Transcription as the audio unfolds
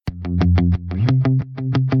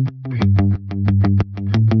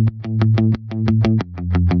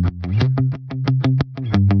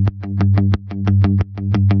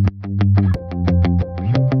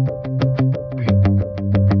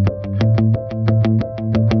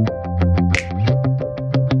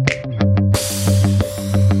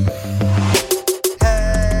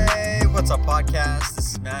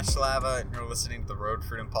listening to the Road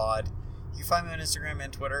Freedom Pod. You can find me on Instagram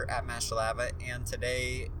and Twitter at MasterLava, and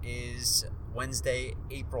today is Wednesday,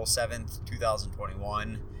 April 7th,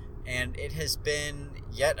 2021, and it has been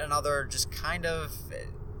yet another just kind of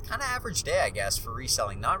average day, I guess, for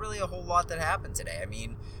reselling. Not really a whole lot that happened today. I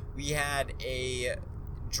mean, we had a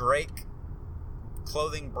Drake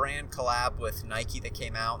clothing brand collab with Nike that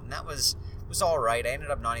came out, and that was all right. I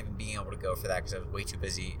ended up not even being able to go for that because I was way too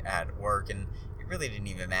busy at work, and it really didn't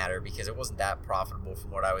even matter because it wasn't that profitable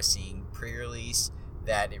from what I was seeing pre-release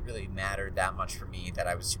that it really mattered that much for me that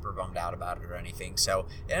I was super bummed out about it or anything. So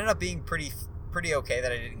it ended up being pretty okay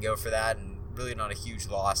that I didn't go for that, and really not a huge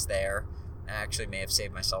loss there. I actually may have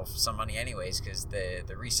saved myself some money anyways because the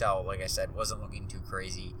resale, like I said, wasn't looking too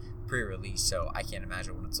crazy pre-release, so I can't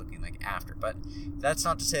imagine what it's looking like after. But that's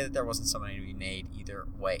not to say that there wasn't some money to be made either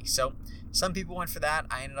way. So some people went for that.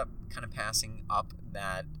 I ended up kind of passing up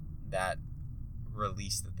that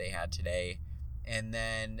release that they had today, and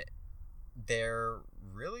then there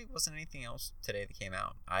really wasn't anything else today that came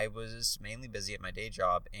out. I was mainly busy at my day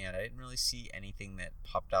job, and I didn't really see anything that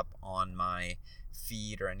popped up on my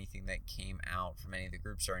feed or anything that came out from any of the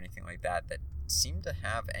groups or anything like that seemed to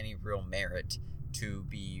have any real merit to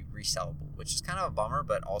be resellable, which is kind of a bummer,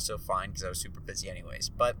 but also fine because I was super busy anyways.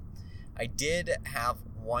 But I did have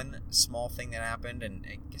one small thing that happened, and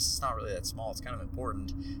I guess it's not really that small, it's kind of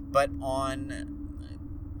important, but on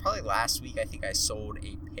probably last week, I think I sold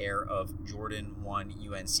a pair of Jordan 1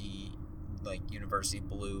 UNC, like University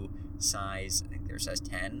Blue size, I think they're size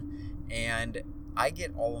 10, and I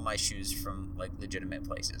get all of my shoes from like legitimate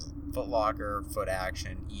places, Foot Locker, Foot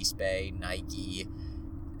Action, Eastbay, Nike,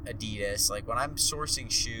 Adidas. Like when I'm sourcing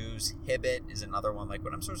shoes, Hibbett is another one. Like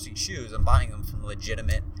when I'm sourcing shoes, I'm buying them from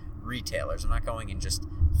legitimate retailers. I'm not going and just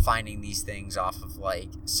finding these things off of like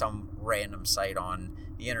some random site on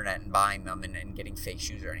the internet and buying them and getting fake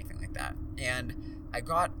shoes or anything like that. And I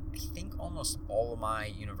got, I think, almost all of my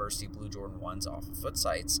University Blue Jordan 1s off of foot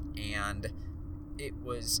sites, and it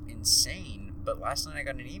was insane. But last night I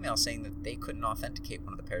got an email saying that they couldn't authenticate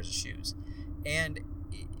one of the pairs of shoes. And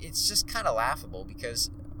it's just kind of laughable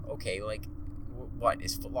because, okay, like, what,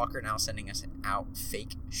 is Foot Locker now sending us out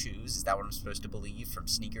fake shoes? Is that what I'm supposed to believe from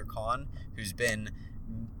SneakerCon, who's been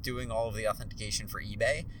doing all of the authentication for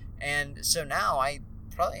eBay? And so now I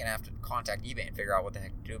probably going to have to contact eBay and figure out what the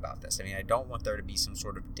heck to do about this. I mean, I don't want there to be some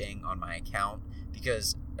sort of ding on my account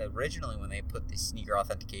because originally when they put the sneaker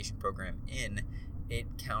authentication program in,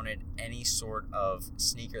 it counted any sort of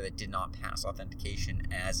sneaker that did not pass authentication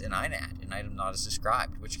as an INAD, an item not as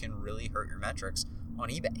described, which can really hurt your metrics on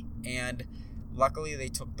eBay. And luckily they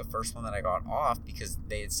took the first one that I got off because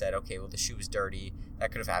they had said, okay, well, the shoe was dirty.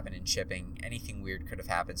 That could have happened in shipping. Anything weird could have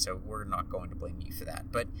happened, so we're not going to blame you for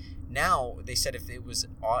that. But now they said if it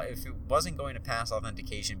wasn't going to pass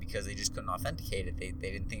authentication because they just couldn't authenticate it, they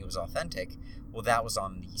didn't think it was authentic, well, that was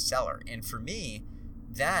on the seller. And for me,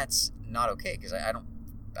 that's not okay because I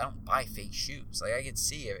don't buy fake shoes. Like I can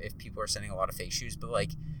see if people are sending a lot of fake shoes, but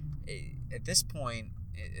like at this point,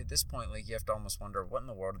 like you have to almost wonder what in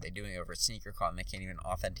the world are they doing over at SneakerCon. They can't even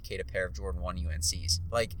authenticate a pair of Jordan 1 UNCs.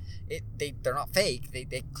 Like they're not fake.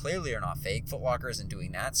 They clearly are not fake. Foot Locker isn't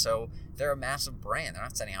doing that, so they're a massive brand. They're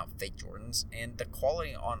not sending out fake Jordans, and the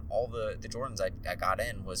quality on all the Jordans I got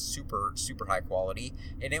in was super high quality,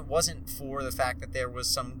 and it wasn't for the fact that there was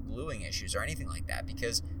some gluing issues or anything like that,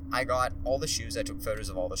 because I got all the shoes. I took photos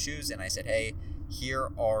of all the shoes, and I said, hey, here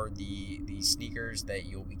are the sneakers that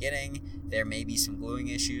you'll be getting. There may be some gluing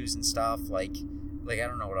issues and stuff. Like I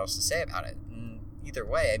don't know what else to say about it. And either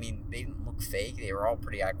way, I mean, they didn't look fake. They were all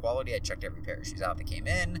pretty high quality. I checked every pair of shoes out that came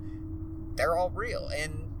in. They're all real,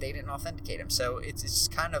 and they didn't authenticate them. So it's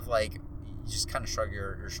just kind of like, you just kind of shrug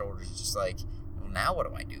your shoulders. It's just like, well, now what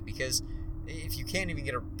do I do? Because if you can't even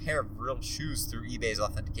get a pair of real shoes through eBay's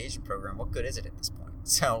authentication program, what good is it at this point?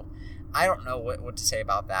 So I don't know what to say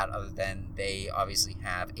about that other than they obviously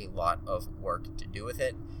have a lot of work to do with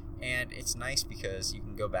it. And it's nice because you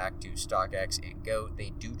can go back to StockX and GOAT.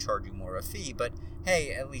 They do charge you more of a fee, but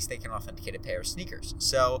hey, at least they can authenticate a pair of sneakers.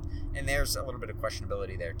 So, and there's a little bit of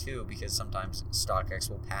questionability there too, because sometimes StockX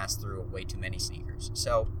will pass through way too many sneakers.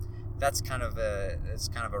 So that's kind of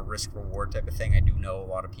a risk reward type of thing. I do know a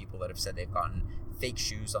lot of people that have said they've gotten fake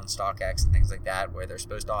shoes on StockX and things like that where they're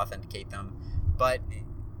supposed to authenticate them, but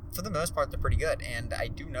for the most part, they're pretty good. And I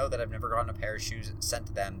do know that I've never gotten a pair of shoes sent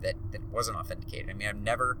to them that wasn't authenticated. I mean, I've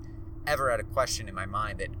never, ever had a question in my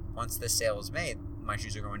mind that once this sale is made, my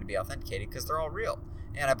shoes are going to be authenticated because they're all real.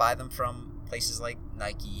 And I buy them from places like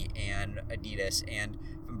Nike and Adidas. And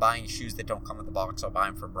if I'm buying shoes that don't come with the box, I'll buy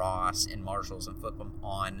them from Ross and Marshalls and flip them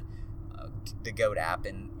on the GOAT app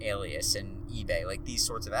and Alias and eBay. Like these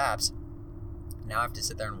sorts of apps, Now I have to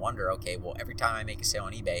sit there and wonder, okay, well, every time I make a sale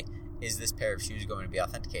on eBay, is this pair of shoes going to be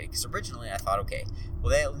authenticated? Because originally I thought, okay, well,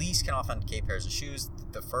 they at least can authenticate pairs of shoes.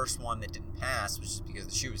 The first one that didn't pass was just because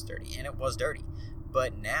the shoe was dirty, and it was dirty.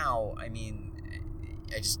 But now, I mean,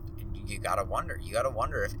 you gotta wonder. You gotta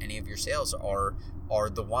wonder if any of your sales are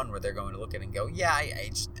the one where they're going to look at it and go, yeah,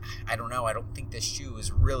 I don't know. I don't think this shoe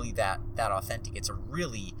is really that authentic. It's a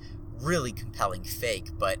really, really compelling fake,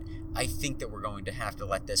 but I think that we're going to have to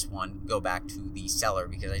let this one go back to the seller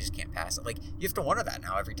because I just can't pass it. Like, you have to wonder that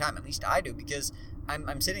now every time. At least I do, because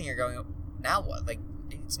I'm sitting here going, now what? Like,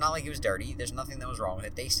 it's not like it was dirty. There's nothing that was wrong with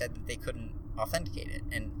it. They said that they couldn't authenticate it,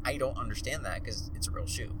 and I don't understand that because it's a real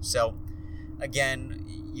shoe. So again,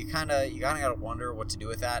 you kind of gotta wonder what to do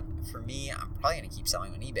with that. For me, I'm probably gonna keep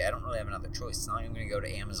selling on eBay. I don't really have another choice. It's not like I'm gonna go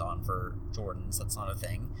to Amazon for Jordans. That's not a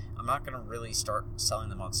thing. I'm not gonna really start selling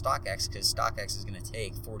them on StockX because StockX is gonna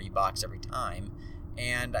take $40 every time,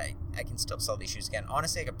 and I can still sell these shoes again.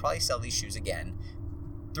 Honestly, I could probably sell these shoes again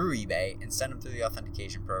through eBay and send them through the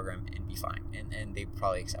authentication program and be fine, and they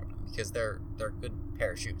probably accept them because they're a good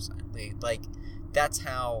pair of shoes. Like that's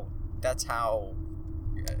how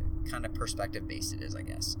kind of perspective based it is, I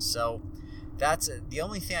guess. So that's the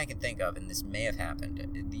only thing I can think of, and this may have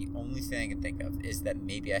happened. The only thing I can think of is that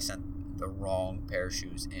maybe I sent the wrong pair of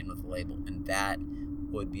shoes in with the label, and that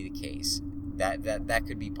would be the case. That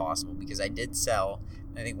could be possible because I did sell.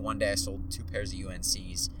 I think one day I sold 2 pairs of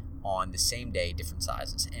UNCs on the same day, different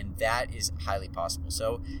sizes, and that is highly possible.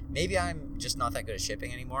 So maybe I'm just not that good at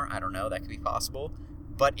shipping anymore. I don't know. That could be possible.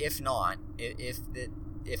 But if not,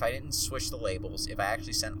 if I didn't switch the labels, if I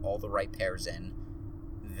actually sent all the right pairs in,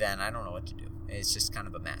 then I don't know what to do. It's just kind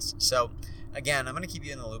of a mess. So again, I'm going to keep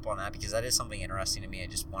you in the loop on that because that is something interesting to me.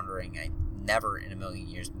 I'm just wondering, I never in a million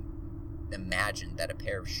years imagined that a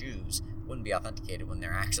pair of shoes wouldn't be authenticated when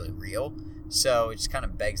they're actually real. So it just kind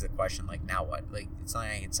of begs the question, like, now what? Like, it's not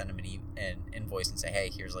like I can send them an invoice and say,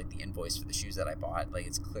 hey, here's like the invoice for the shoes that I bought. Like,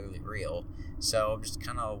 it's clearly real. So I'm just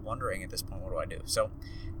kind of wondering at this point, what do I do? So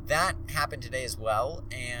that happened today as well.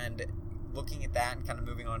 And looking at that and kind of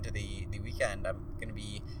moving on to the weekend, I'm going to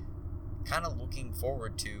be kind of looking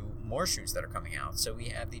forward to more shoes that are coming out. So we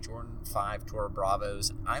have the Jordan 5 Tora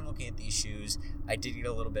Bravos. I'm looking at these shoes. I did get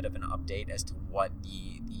a little bit of an update as to what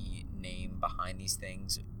the name behind these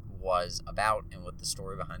things was about and what the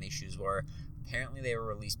story behind these shoes were. Apparently they were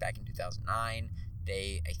released back in 2009.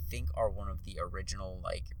 They, I think, are one of the original,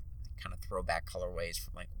 like, kind of throwback colorways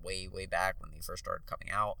from, like, way back when they first started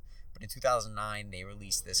coming out. But in 2009, they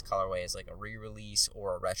released this colorway as, like, a re-release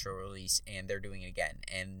or a retro release, and they're doing it again.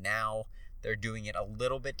 And now they're doing it a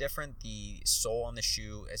little bit different. The sole on the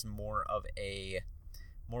shoe is more of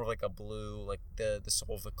like a blue, like the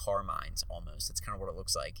sole of the Carmines almost. That's kind of what it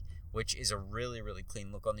looks like, which is a really, really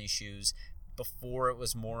clean look on these shoes. Before, it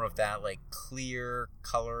was more of that, like, clear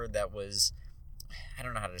color that was, I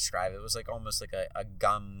don't know how to describe it. It was like almost like a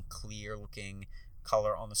gum clear looking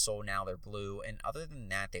color on the sole. Now they're blue, and other than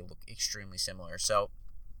that, they look extremely similar. So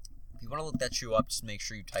if you want to look that shoe up, just make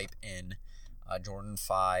sure you type in Jordan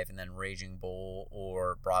 5 and then Raging Bull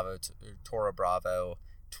or Tora Bravo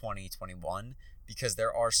 2021, because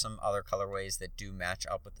there are some other colorways that do match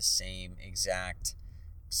up with the same exact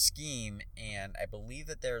scheme. And I believe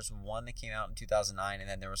that there's one that came out in 2009, and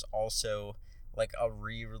then there was also like a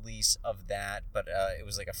re-release of that, but it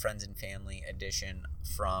was like a friends and family edition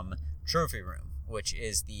from Trophy Room, which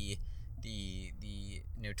is the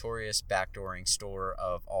notorious backdooring store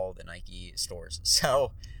of all the Nike stores.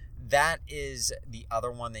 So that is the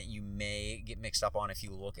other one that you may get mixed up on. If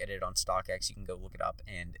you look at it on StockX, you can go look it up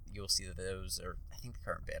and you'll see that those are, I think the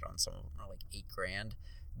current bid on some of them are like $8,000.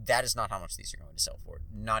 That is not how much these are going to sell for.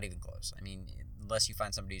 Not even close. I mean, unless you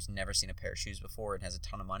find somebody who's never seen a pair of shoes before and has a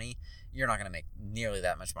ton of money, you're not going to make nearly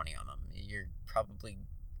that much money on them. You're probably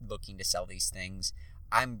looking to sell these things.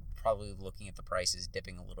 I'm probably looking at the prices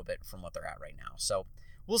dipping a little bit from what they're at right now. So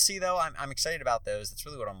we'll see, though. I'm excited about those. That's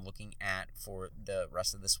really what I'm looking at for the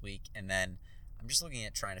rest of this week. And then I'm just looking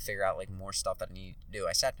at trying to figure out, like, more stuff that I need to do.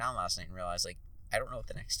 I sat down last night and realized, like, I don't know what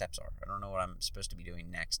the next steps are. I don't know what I'm supposed to be doing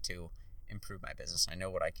next to improve my business. I know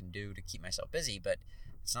what I can do to keep myself busy, but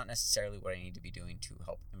it's not necessarily what I need to be doing to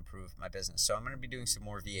help improve my business. So I'm going to be doing some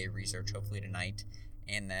more VA research, hopefully tonight,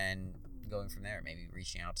 and then going from there, maybe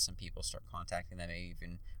reaching out to some people, start contacting them, maybe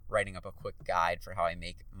even writing up a quick guide for how I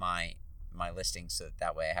make my listings, so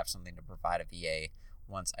that way I have something to provide a VA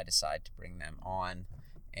once I decide to bring them on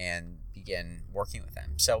and begin working with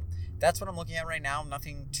them. So that's what I'm looking at right now.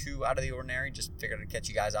 Nothing too out of the ordinary, just figured I'd catch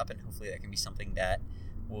you guys up, and hopefully that can be something that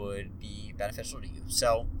would be beneficial to you.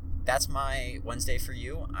 So that's my Wednesday for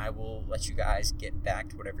you. I will let you guys get back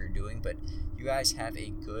to whatever you're doing, but you guys have a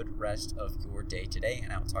good rest of your day today,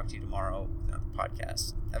 and I will talk to you tomorrow on the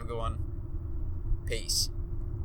podcast. Have a good one. Peace.